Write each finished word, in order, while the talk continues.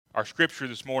Our scripture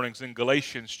this morning is in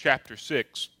Galatians chapter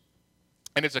 6,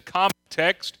 and it's a common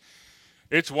text.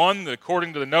 It's one,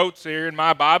 according to the notes here in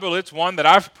my Bible, it's one that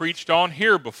I've preached on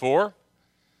here before.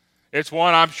 It's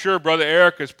one I'm sure Brother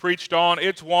Eric has preached on.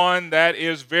 It's one that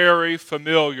is very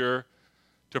familiar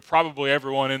to probably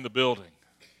everyone in the building.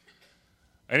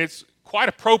 And it's quite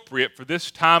appropriate for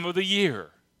this time of the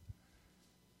year.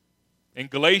 In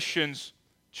Galatians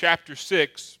chapter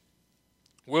 6,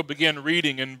 we'll begin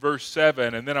reading in verse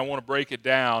 7, and then I want to break it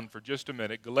down for just a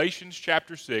minute. Galatians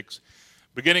chapter 6,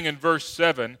 beginning in verse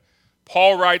 7,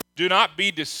 Paul writes, "Do not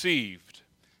be deceived.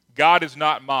 God is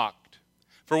not mocked.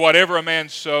 For whatever a man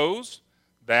sows,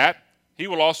 that he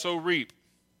will also reap.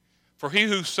 For he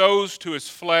who sows to his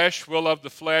flesh will of the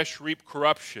flesh reap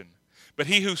corruption. But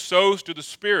he who sows to the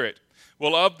Spirit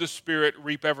will of the Spirit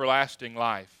reap everlasting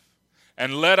life.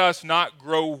 And let us not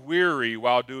grow weary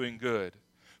while doing good.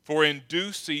 For in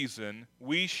due season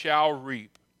we shall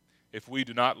reap if we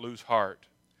do not lose heart.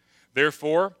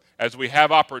 Therefore, as we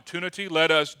have opportunity,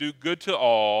 let us do good to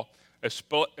all,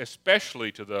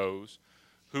 especially to those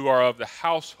who are of the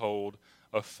household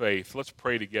of faith." Let's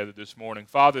pray together this morning.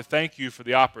 Father, thank you for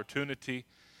the opportunity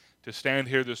to stand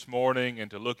here this morning and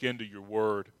to look into your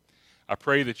word. I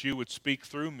pray that you would speak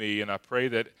through me, and I pray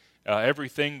that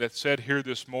everything that's said here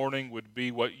this morning would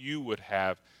be what you would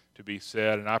have to be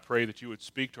said. And I pray that you would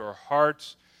speak to our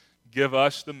hearts, give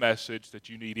us the message that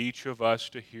you need each of us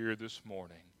to hear this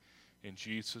morning. In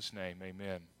Jesus' name,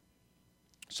 amen.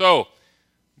 So,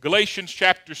 Galatians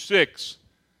chapter 6,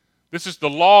 this is the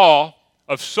law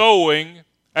of sowing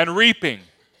and reaping.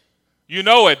 You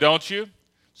know it, don't you?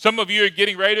 Some of you are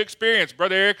getting ready to experience.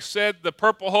 Brother Eric said the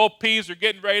purple hull peas are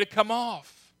getting ready to come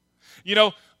off. You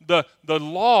know, the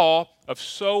law of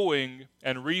sowing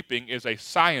and reaping is a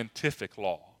scientific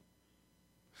law.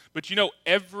 But you know,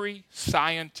 every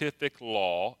scientific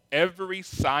law, every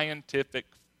scientific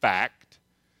fact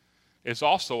is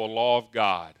also a law of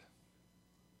God.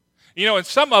 You know, and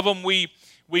some of them we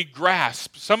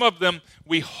grasp. Some of them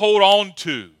we hold on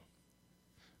to.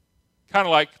 Kind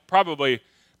of like probably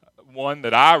one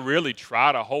that I really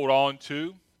try to hold on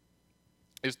to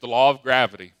is the law of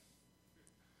gravity.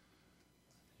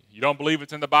 You don't believe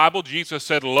it's in the Bible? Jesus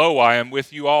said, "Lo, I am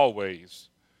with you always."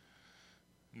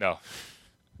 No.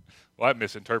 Well, I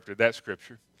misinterpreted that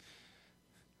scripture.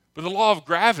 But the law of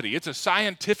gravity, it's a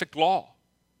scientific law.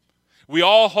 We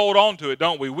all hold on to it,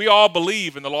 don't we? We all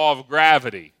believe in the law of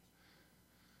gravity.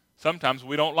 Sometimes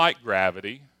we don't like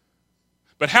gravity.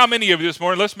 But how many of you this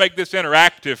morning, let's make this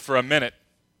interactive for a minute.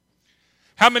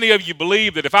 How many of you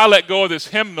believe that if I let go of this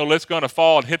hymnal, it's going to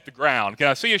fall and hit the ground? Can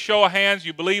I see a show of hands?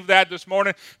 You believe that this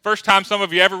morning? First time some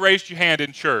of you ever raised your hand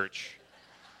in church.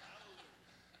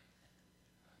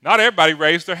 Not everybody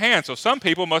raised their hand, so some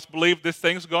people must believe this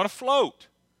thing's going to float.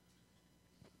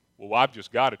 Well, I've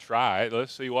just got to try it.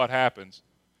 Let's see what happens.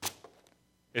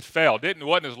 It fell. It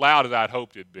wasn't as loud as I'd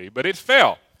hoped it'd be, but it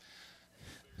fell.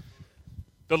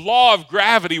 The law of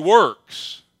gravity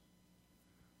works.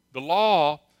 The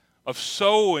law of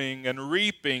sowing and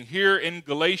reaping here in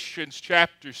Galatians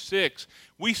chapter 6,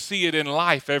 we see it in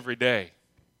life every day.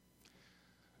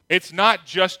 It's not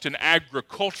just an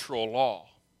agricultural law.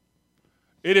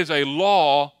 It is a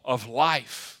law of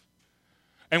life.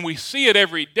 And we see it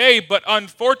every day, but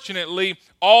unfortunately,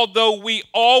 although we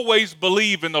always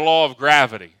believe in the law of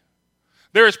gravity,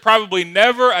 there is probably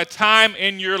never a time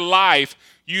in your life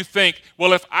you think,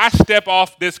 well, if I step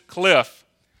off this cliff,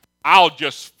 I'll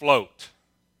just float.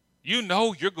 You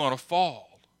know you're going to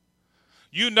fall.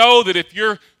 You know that if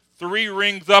you're 3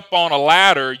 rings up on a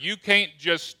ladder, you can't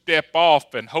just step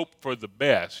off and hope for the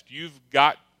best. You've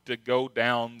got to go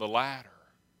down the ladder.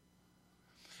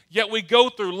 Yet we go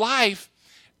through life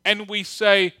and we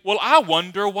say, well, I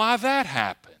wonder why that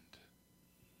happened.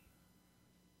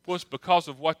 Well, it's because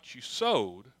of what you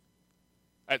sowed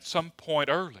at some point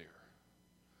earlier.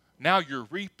 Now you're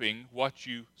reaping what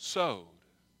you sowed.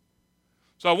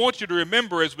 So I want you to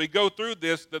remember as we go through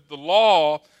this that the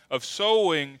law of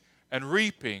sowing and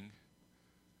reaping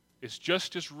is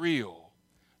just as real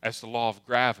as the law of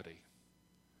gravity.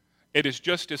 It is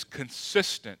just as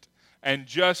consistent and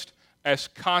just as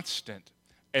constant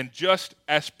and just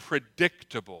as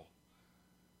predictable.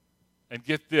 And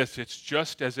get this, it's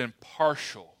just as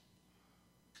impartial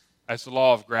as the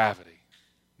law of gravity.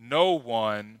 No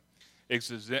one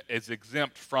is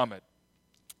exempt from it.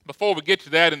 Before we get to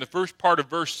that, in the first part of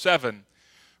verse 7,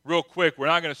 real quick, we're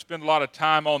not going to spend a lot of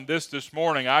time on this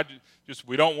morning.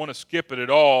 We don't want to skip it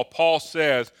at all. Paul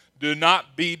says, do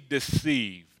not be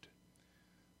deceived.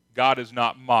 God is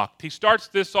not mocked. He starts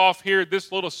this off here, this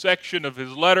little section of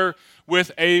his letter, with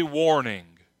a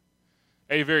warning.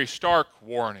 a very stark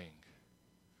warning.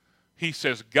 He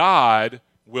says, God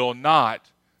will not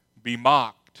be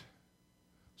mocked.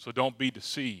 So don't be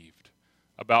deceived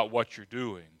about what you're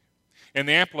doing. In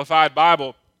the Amplified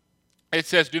Bible, it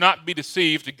says, do not be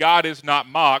deceived. God is not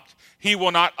mocked. He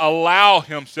will not allow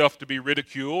himself to be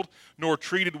ridiculed, nor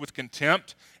treated with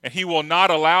contempt, and he will not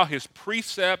allow his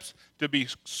precepts to be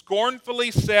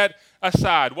scornfully set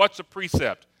aside. What's a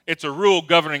precept? It's a rule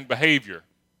governing behavior.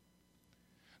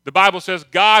 The Bible says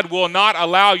God will not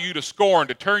allow you to scorn,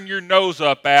 to turn your nose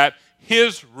up at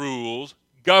his rules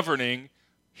governing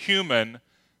human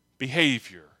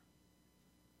behavior.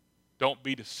 Don't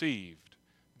be deceived.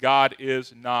 God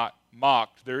is not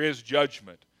mocked. There is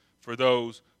judgment for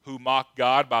those who mock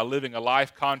God by living a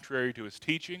life contrary to his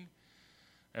teaching.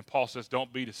 And Paul says,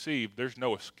 don't be deceived. There's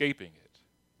no escaping it.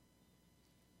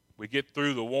 We get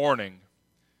through the warning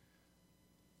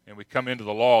and we come into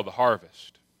the law of the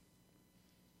harvest.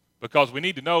 Because we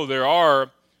need to know there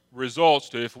are results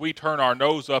to if we turn our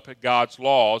nose up at God's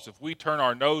laws, if we turn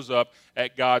our nose up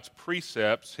at God's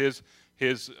precepts,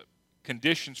 his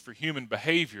conditions for human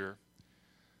behavior,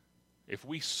 if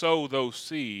we sow those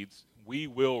seeds, we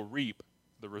will reap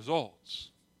the results.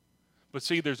 But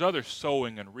see, there's other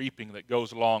sowing and reaping that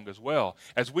goes along as well.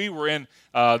 As we were in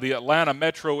the Atlanta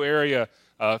metro area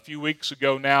a few weeks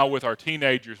ago now with our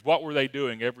teenagers, what were they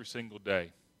doing every single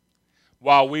day?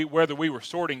 Whether we were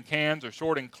sorting cans or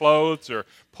sorting clothes or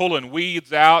pulling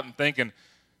weeds out and thinking,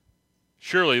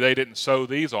 surely they didn't sow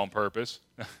these on purpose,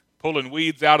 pulling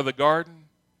weeds out of the garden,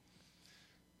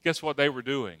 guess what they were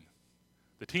doing?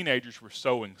 The teenagers were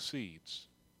sowing seeds.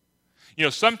 You know,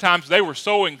 sometimes they were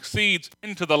sowing seeds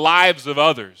into the lives of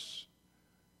others.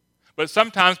 But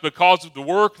sometimes because of the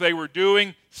work they were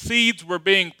doing, seeds were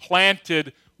being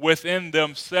planted within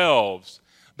themselves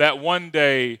that one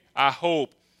day, I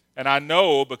hope, and I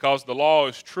know because the law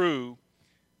is true,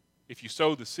 if you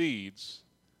sow the seeds,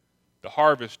 the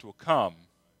harvest will come.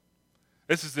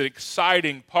 This is the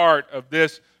exciting part of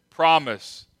this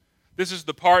promise. This is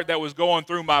the part that was going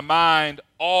through my mind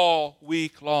all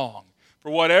week long.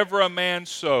 For whatever a man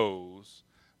sows,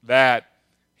 that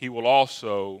he will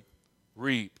also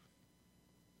reap.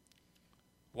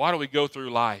 Why do we go through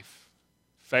life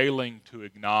failing to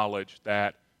acknowledge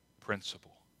that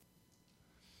principle?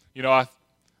 You know,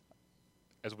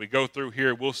 as we go through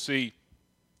here, we'll see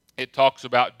it talks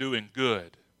about doing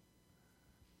good.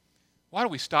 Why do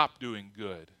we stop doing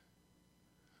good?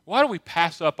 Why do we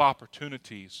pass up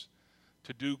opportunities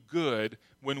to do good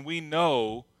when we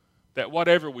know that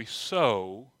whatever we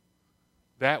sow,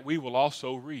 that we will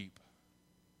also reap?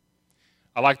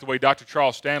 I like the way Dr.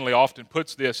 Charles Stanley often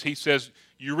puts this. He says,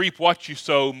 you reap what you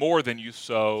sow more than you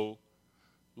sow,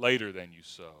 later than you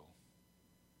sow.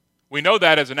 We know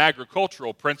that as an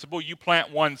agricultural principle. You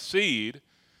plant one seed,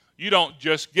 you don't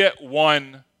just get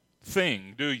one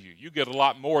thing, do you? You get a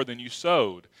lot more than you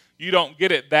sowed. You don't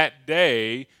get it that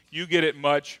day, you get it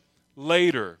much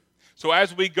later. So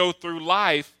as we go through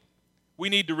life, we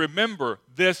need to remember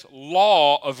this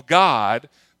law of God,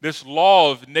 this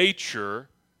law of nature,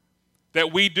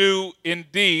 that we do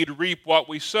indeed reap what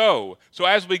we sow. So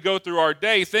as we go through our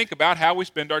day, think about how we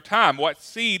spend our time. What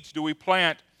seeds do we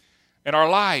plant in our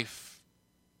life?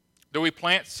 Do we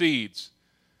plant seeds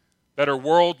that are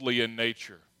worldly in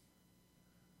nature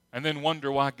and then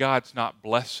wonder why God's not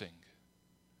blessing?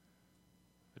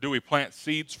 Do we plant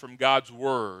seeds from God's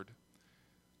Word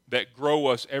that grow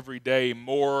us every day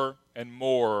more and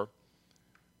more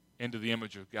into the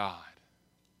image of God?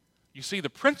 You see, the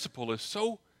principle is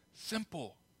so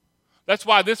simple. That's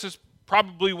why this is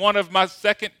probably one of my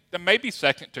maybe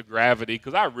second to gravity,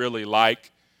 because I really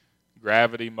like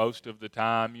gravity most of the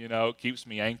time. You know, it keeps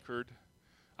me anchored.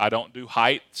 I don't do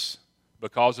heights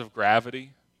because of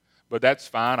gravity, but that's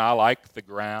fine. I like the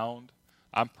ground.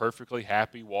 I'm perfectly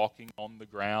happy walking on the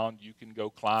ground. You can go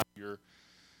climb your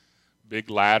big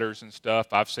ladders and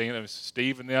stuff. I've seen them,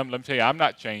 Steve and them. Let me tell you, I'm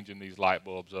not changing these light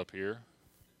bulbs up here.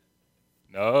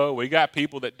 No, we got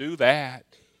people that do that.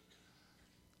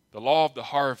 The law of the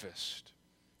harvest.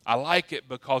 I like it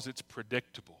because it's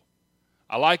predictable.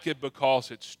 I like it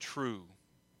because it's true.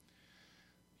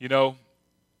 You know,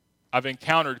 I've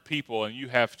encountered people, and you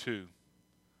have too,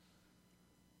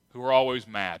 who are always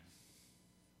mad.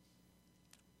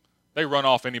 They run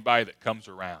off anybody that comes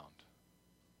around.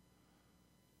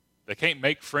 They can't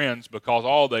make friends because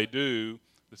all they do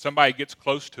is somebody gets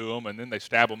close to them and then they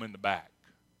stab them in the back.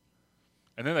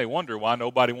 And then they wonder why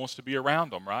nobody wants to be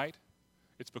around them, right?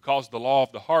 It's because the law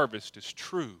of the harvest is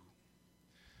true.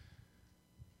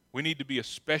 We need to be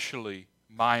especially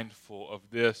mindful of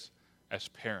this as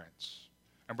parents.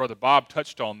 And Brother Bob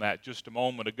touched on that just a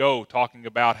moment ago, talking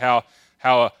about how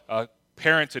how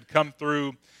parents had come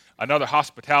through another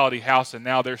hospitality house and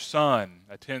now their son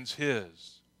attends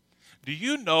his. Do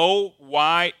you know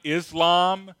why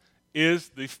Islam is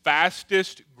the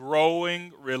fastest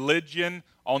growing religion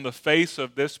on the face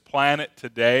of this planet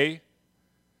today?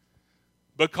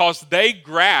 Because they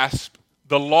grasp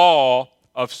the law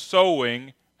of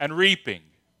sowing and reaping.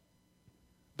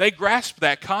 They grasp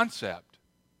that concept.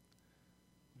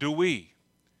 Do we?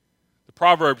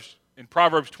 In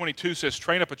Proverbs 22 says,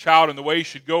 train up a child in the way he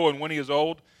should go, and when he is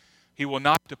old, he will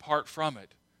not depart from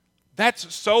it.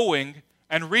 That's sowing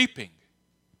and reaping.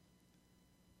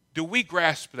 Do we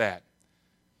grasp that?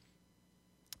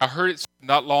 I heard it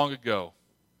not long ago,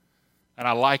 and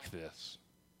I like this.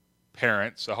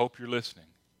 Parents, I hope you're listening.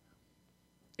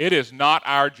 It is not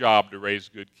our job to raise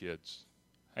good kids.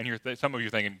 And some of you are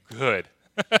thinking, good.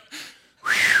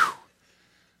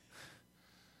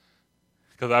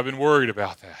 Because I've been worried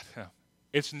about that.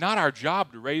 It's not our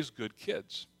job to raise good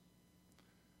kids.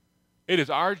 It is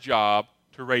our job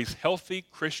to raise healthy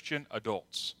Christian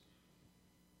adults.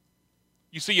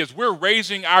 You see, as we're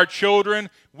raising our children,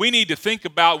 we need to think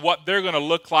about what they're going to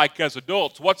look like as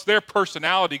adults. What's their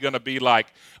personality going to be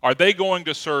like? Are they going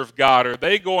to serve God? Are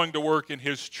they going to work in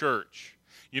His church?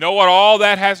 You know what all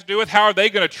that has to do with? How are they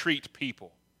going to treat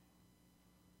people?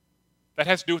 That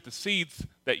has to do with the seeds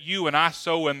that you and I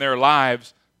sow in their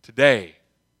lives today.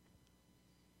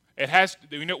 It has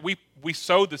to, we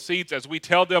sow the seeds as we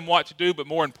tell them what to do, but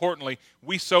more importantly,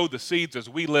 we sow the seeds as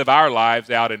we live our lives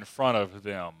out in front of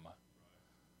them.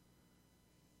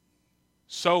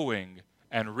 Sowing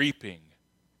and reaping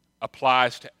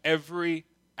applies to every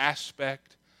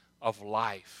aspect of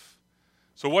life.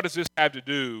 So what does this have to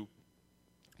do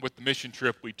with the mission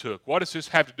trip we took? What does this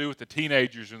have to do with the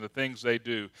teenagers and the things they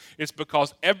do? It's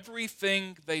because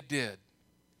everything they did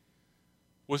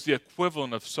was the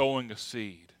equivalent of sowing a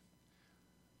seed.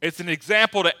 It's an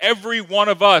example to every one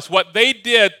of us. What they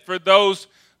did for those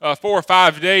 4 or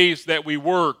 5 days that we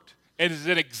worked, it is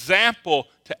an example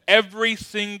to every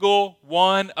single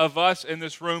one of us in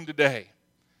this room today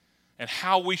and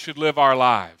how we should live our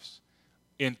lives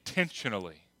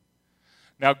intentionally.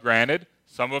 Now, granted,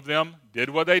 some of them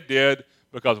did what they did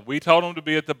because we told them to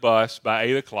be at the bus by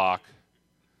 8 o'clock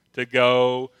to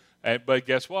go. But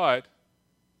guess what?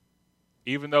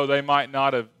 Even though they might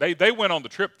not have, they went on the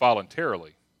trip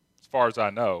voluntarily, as far as I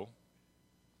know.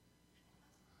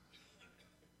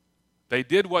 They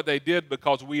did what they did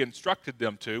because we instructed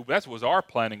them to. That was our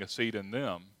planting a seed in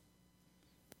them.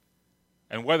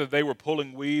 And whether they were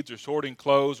pulling weeds or sorting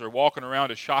clothes or walking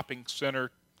around a shopping center,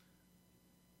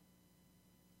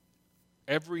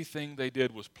 everything they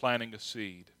did was planting a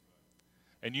seed.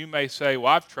 And you may say,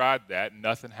 well, I've tried that and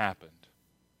nothing happened.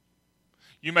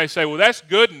 You may say, well, that's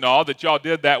good and all that y'all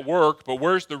did that work, but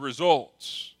where's the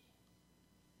results?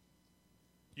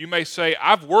 You may say,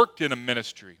 I've worked in a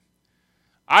ministry.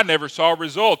 I never saw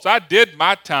results. I did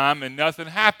my time and nothing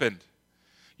happened.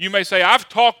 You may say, I've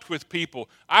talked with people.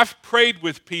 I've prayed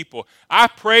with people. I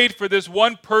prayed for this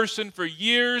one person for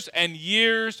years and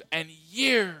years and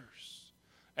years,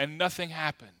 and nothing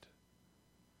happened.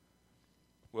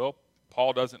 Well,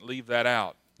 Paul doesn't leave that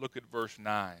out. Look at verse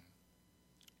 9.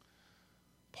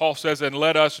 Paul says, and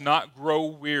let us not grow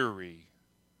weary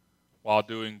while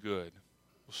doing good.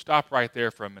 We'll stop right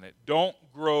there for a minute. Don't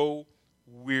grow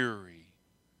weary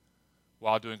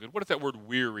while doing good. What does that word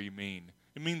weary mean?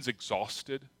 It means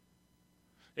exhausted.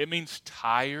 It means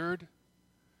tired.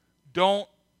 Don't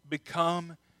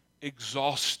become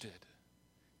exhausted.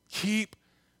 Keep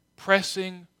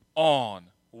pressing on.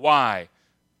 Why?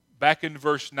 Back in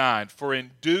verse 9, for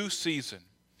in due season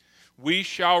we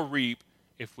shall reap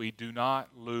if we do not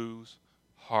lose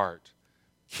heart.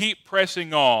 Keep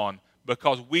pressing on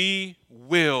because we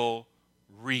will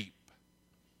reap.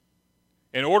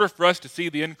 In order for us to see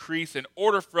the increase, in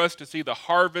order for us to see the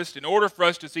harvest, in order for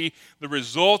us to see the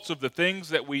results of the things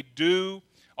that we do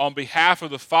on behalf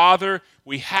of the Father,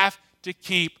 we have to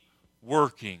keep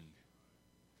working.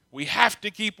 We have to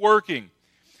keep working.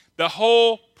 The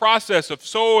whole process of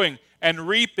sowing and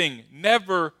reaping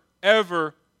never,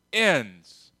 ever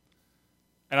ends.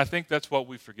 And I think that's what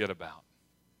we forget about.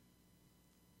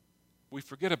 We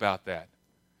forget about that.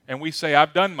 And we say,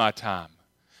 I've done my time.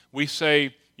 We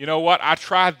say, you know what, I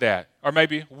tried that. Or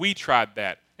maybe we tried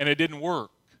that, and it didn't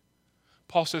work.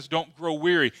 Paul says, don't grow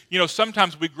weary. You know,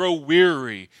 sometimes we grow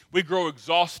weary. We grow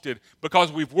exhausted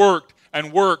because we've worked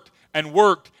and worked and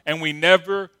worked, and we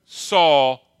never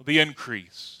saw the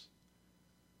increase.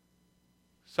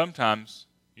 Sometimes,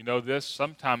 you know this,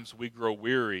 sometimes we grow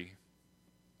weary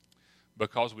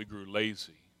because we grew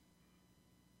lazy.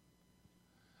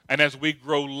 And as we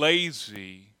grow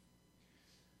lazy,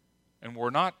 And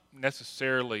we're not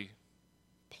necessarily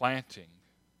planting.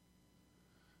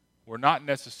 We're not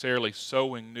necessarily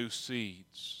sowing new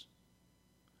seeds.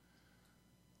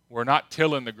 We're not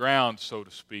tilling the ground, so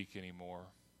to speak, anymore.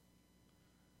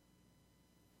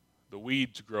 The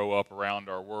weeds grow up around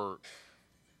our work.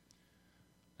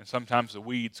 And sometimes the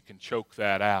weeds can choke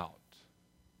that out.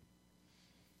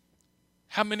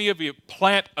 How many of you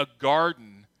plant a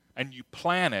garden and you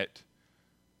plant it,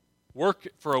 work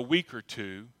it for a week or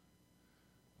two,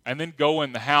 and then go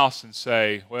in the house and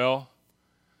say, well,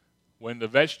 when the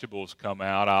vegetables come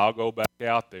out, I'll go back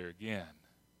out there again.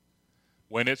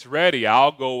 When it's ready,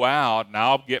 I'll go out and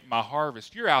I'll get my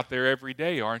harvest. You're out there every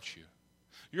day, aren't you?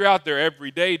 You're out there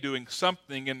every day doing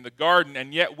something in the garden,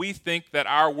 and yet we think that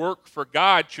our work for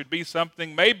God should be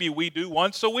something maybe we do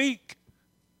once a week.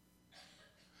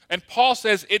 And Paul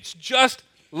says it's just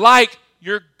like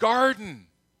your garden.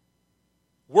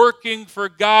 Working for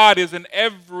God is an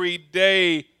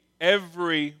everyday,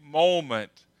 every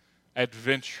moment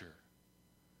adventure.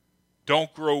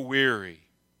 Don't grow weary.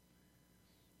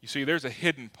 You see, there's a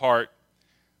hidden part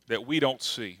that we don't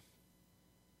see.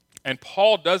 And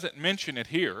Paul doesn't mention it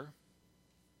here,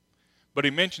 but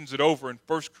he mentions it over in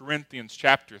 1 Corinthians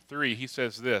chapter 3. He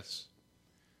says this,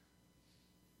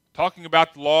 talking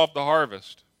about the law of the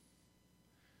harvest.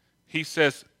 He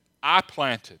says, I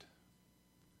planted,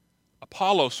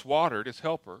 Apollos watered, his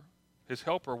helper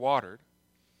watered,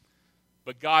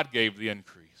 but God gave the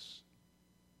increase.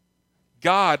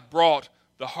 God brought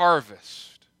the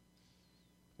harvest.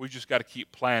 We just got to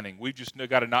keep planting. We just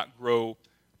got to not grow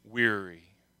weary.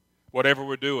 Whatever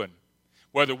we're doing,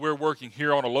 whether we're working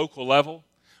here on a local level,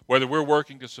 whether we're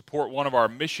working to support one of our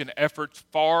mission efforts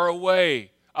far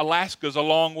away. Alaska's a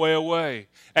long way away.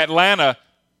 Atlanta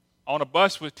on a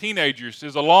bus with teenagers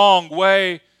is a long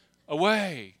way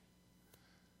away.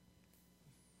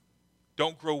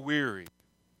 Don't grow weary.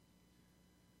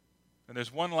 And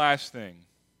there's one last thing.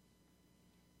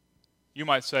 You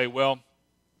might say, well,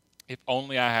 if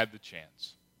only I had the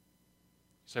chance.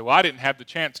 You say, well, I didn't have the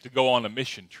chance to go on a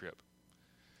mission trip.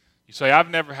 You say, I've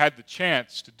never had the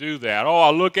chance to do that. Oh, I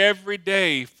look every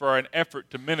day for an effort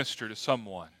to minister to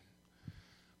someone.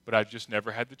 But I've just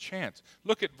never had the chance.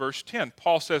 Look at verse 10.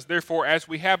 Paul says, therefore, as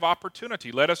we have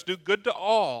opportunity, let us do good to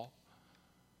all,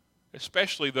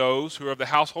 especially those who are of the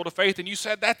household of faith. And you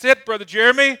said, that's it, Brother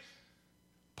Jeremy.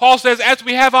 Paul says, as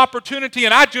we have opportunity,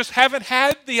 and I just haven't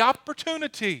had the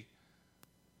opportunity.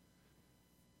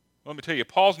 Let me tell you,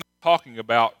 Paul's not talking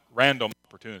about random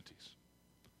opportunities.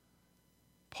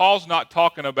 Paul's not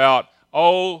talking about,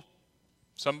 oh,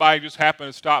 somebody just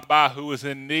happened to stop by who was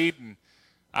in need and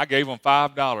I gave them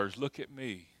 $5. Look at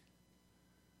me.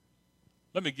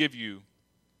 Let me give you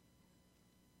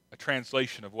a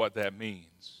translation of what that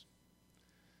means.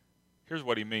 Here's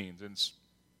what he means.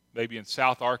 Maybe in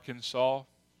South Arkansas,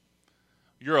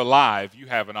 you're alive, you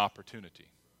have an opportunity.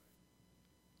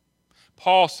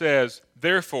 Paul says,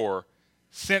 therefore,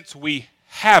 since we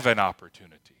have an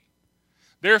opportunity,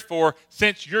 therefore,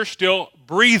 since you're still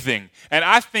breathing, and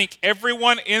I think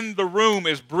everyone in the room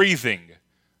is breathing.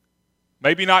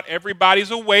 Maybe not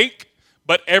everybody's awake,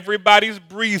 but everybody's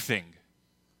breathing.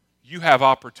 You have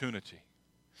opportunity.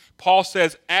 Paul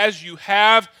says, as you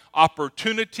have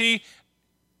opportunity,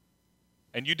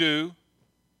 and you do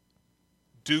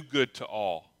good to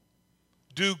all.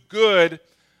 Do good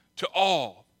to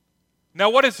all. Now,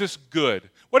 what is this good?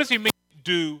 What does he mean,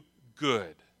 do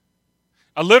good?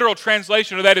 A literal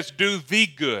translation of that is do the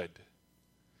good.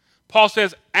 Paul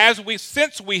says,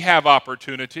 since we have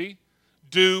opportunity,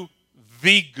 do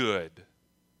the good.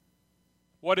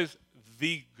 What is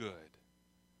the good?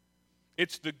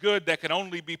 It's the good that can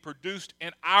only be produced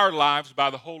in our lives by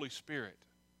the Holy Spirit.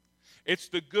 It's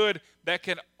the good that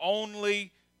can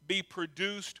only be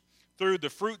produced through the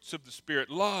fruits of the Spirit: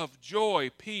 love,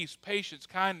 joy, peace, patience,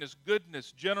 kindness,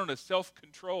 goodness, gentleness,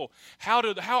 self-control. How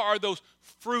are those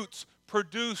fruits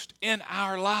produced in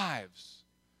our lives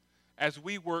as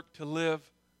we work to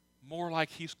live more like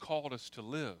He's called us to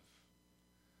live?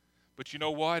 But you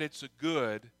know what? It's a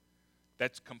good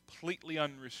that's completely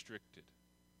unrestricted.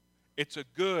 It's a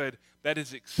good that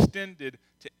is extended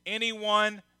to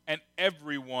anyone and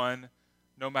everyone,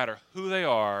 no matter who they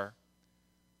are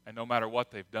and no matter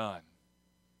what they've done.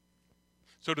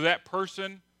 So to that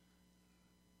person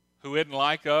who isn't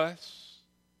like us,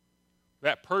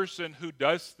 that person who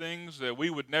does things that we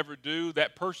would never do,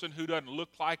 that person who doesn't look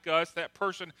like us, that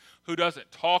person who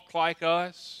doesn't talk like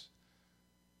us,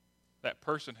 that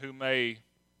person who may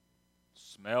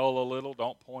smell a little,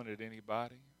 don't point at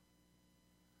anybody,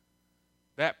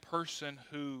 that person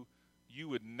who you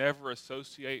would never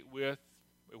associate with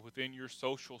within your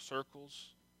social circles,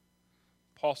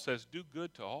 Paul says, do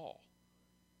good to all.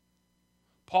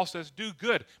 Paul says, do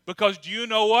good. Because do you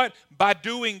know what? By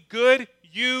doing good,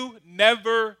 you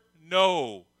never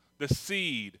know the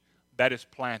seed that is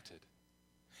planted.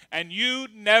 And you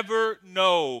never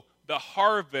know the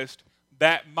harvest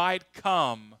that might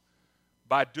come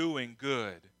by doing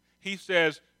good. He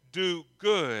says, do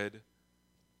good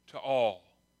to all.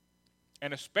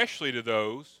 And especially to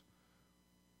those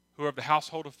who are of the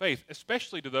household of faith,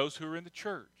 especially to those who are in the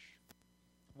church.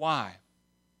 Why?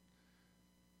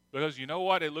 Because you know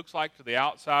what it looks like to the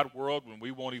outside world when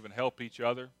we won't even help each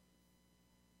other?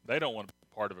 They don't want to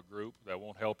be part of a group that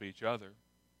won't help each other.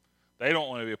 They don't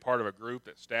want to be a part of a group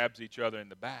that stabs each other in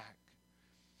the back.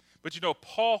 But you know,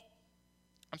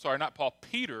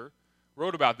 Peter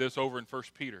wrote about this over in 1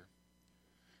 Peter.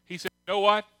 He said, you know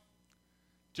what?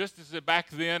 Just as back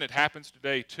then, it happens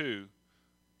today too.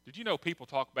 Did you know people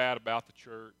talk bad about the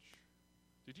church?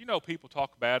 Did you know people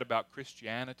talk bad about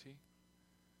Christianity?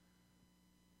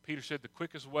 Peter said the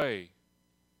quickest way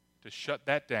to shut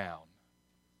that down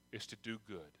is to do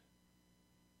good.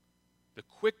 The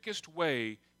quickest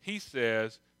way, he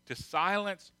says, to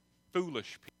silence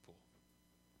foolish people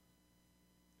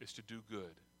is to do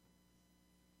good.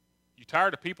 You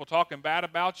tired of people talking bad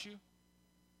about you?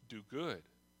 Do good.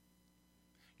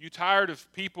 You tired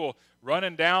of people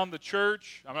running down the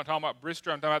church? I'm not talking about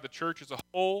Bristol, I'm talking about the church as a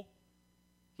whole.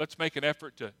 Let's make an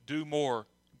effort to do more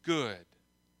good.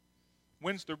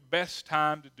 When's the best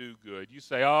time to do good? You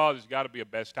say, oh, there's got to be a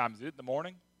best time. Is it in the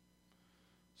morning?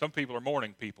 Some people are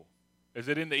morning people. Is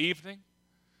it in the evening?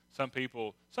 Some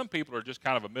people are just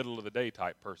kind of a middle of the day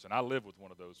type person. I live with one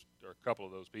of those, or a couple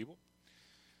of those people.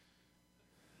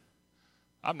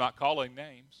 I'm not calling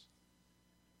names.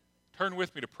 Turn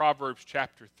with me to Proverbs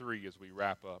chapter 3 as we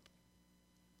wrap up.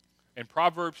 In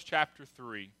Proverbs chapter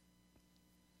 3,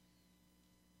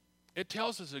 it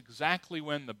tells us exactly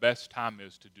when the best time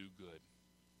is to do good.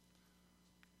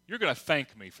 You're going to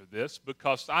thank me for this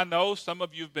because I know some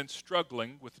of you have been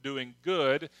struggling with doing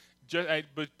good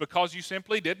because you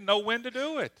simply didn't know when to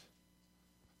do it.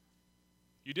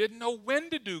 You didn't know when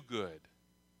to do good.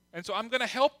 And so I'm going to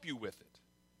help you with it.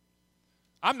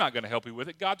 I'm not going to help you with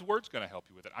it. God's Word's going to help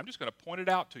you with it. I'm just going to point it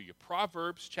out to you.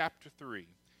 Proverbs chapter 3,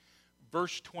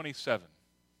 verse 27.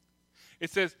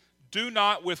 It says, do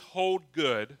not withhold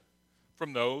good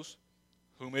from those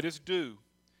whom it is due,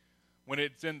 when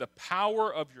it's in the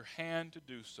power of your hand to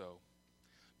do so.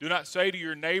 Do not say to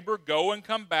your neighbor, go and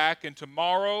come back, and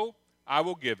tomorrow I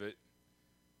will give it,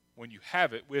 when you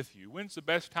have it with you. When's the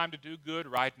best time to do good?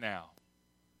 Right now.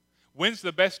 When's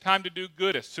the best time to do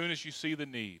good? As soon as you see the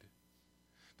need.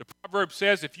 The proverb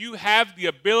says, if you have the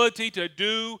ability to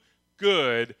do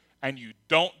good and you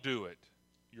don't do it,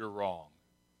 you're wrong.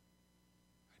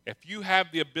 If you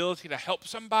have the ability to help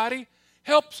somebody,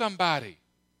 help somebody.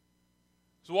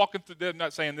 So walking through, I'm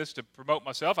not saying this to promote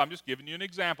myself. I'm just giving you an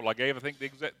example. I think,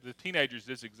 the teenagers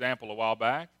this example a while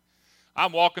back.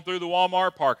 I'm walking through the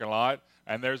Walmart parking lot,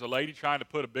 and there's a lady trying to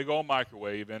put a big old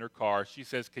microwave in her car. She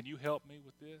says, can you help me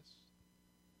with this?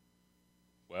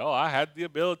 Well, I had the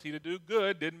ability to do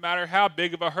good. Didn't matter how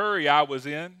big of a hurry I was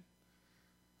in.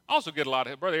 I also get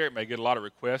Brother Eric may get a lot of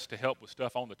requests to help with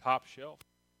stuff on the top shelf.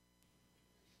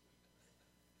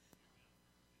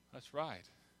 That's right.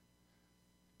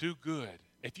 Do good.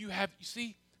 If you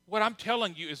see, what I'm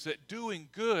telling you is that doing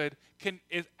good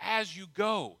is as you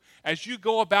go. As you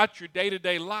go about your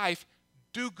day-to-day life,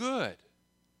 do good.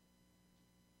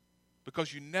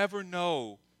 Because you never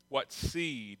know what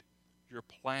seed you're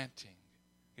planting.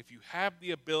 If you have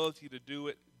the ability to do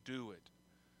it, do it.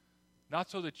 Not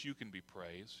so that you can be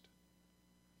praised.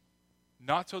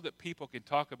 Not so that people can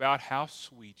talk about how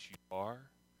sweet you are.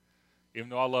 Even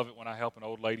though I love it when I help an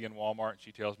old lady in Walmart and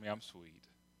she tells me I'm sweet.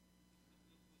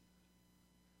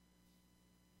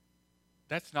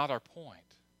 That's not our point.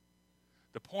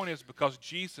 The point is because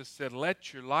Jesus said,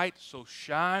 let your light so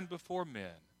shine before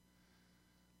men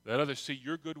that others see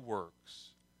your good works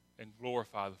and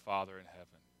glorify the Father in heaven.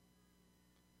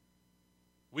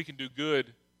 We can do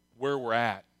good where we're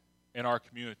at in our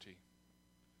community.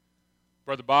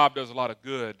 Brother Bob does a lot of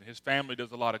good. His family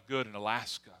does a lot of good in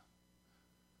Alaska.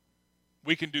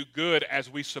 We can do good as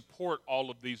we support all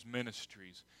of these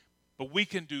ministries. But we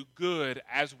can do good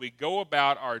as we go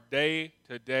about our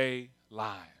day-to-day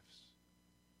lives.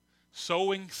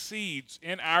 Sowing seeds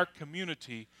in our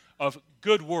community of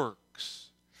good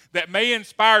works that may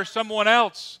inspire someone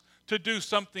else to do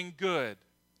something good.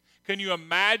 Can you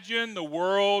imagine the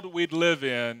world we'd live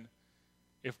in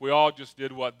if we all just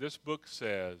did what this book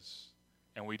says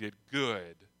and we did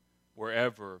good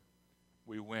wherever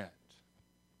we went?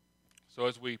 So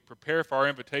as we prepare for our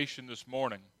invitation this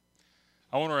morning,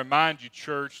 I want to remind you,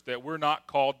 church, that we're not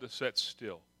called to sit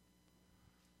still.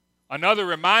 Another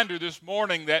reminder this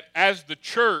morning that as the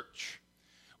church,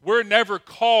 we're never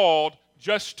called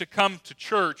just to come to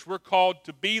church. We're called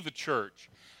to be the church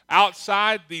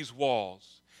outside these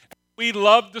walls. We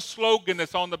love the slogan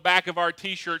that's on the back of our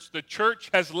t-shirts, "The church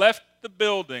has left the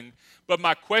building." But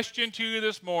my question to you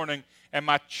this morning and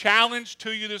my challenge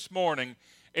to you this morning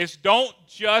is, don't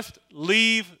just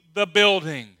leave the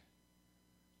building.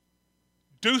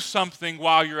 Do something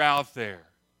while you're out there.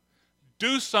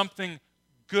 Do something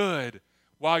good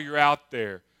while you're out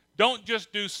there. Don't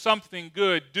just do something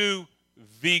good, do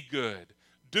the good.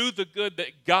 Do the good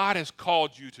that God has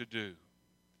called you to do.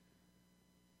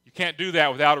 You can't do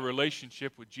that without a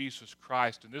relationship with Jesus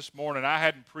Christ. And this morning, I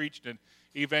hadn't preached an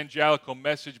evangelical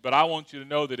message, but I want you to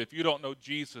know that if you don't know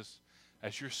Jesus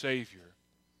as your Savior,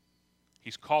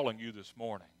 He's calling you this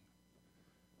morning.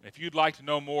 If you'd like to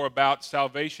know more about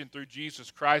salvation through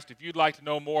Jesus Christ, if you'd like to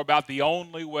know more about the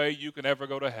only way you can ever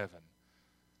go to heaven,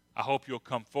 I hope you'll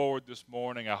come forward this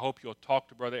morning. I hope you'll talk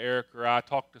to Brother Eric or I.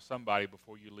 Talk to somebody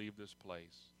before you leave this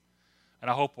place. And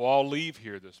I hope we'll all leave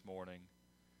here this morning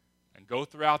and go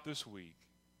throughout this week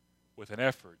with an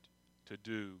effort to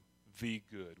do the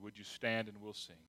good. Would you stand and we'll sing?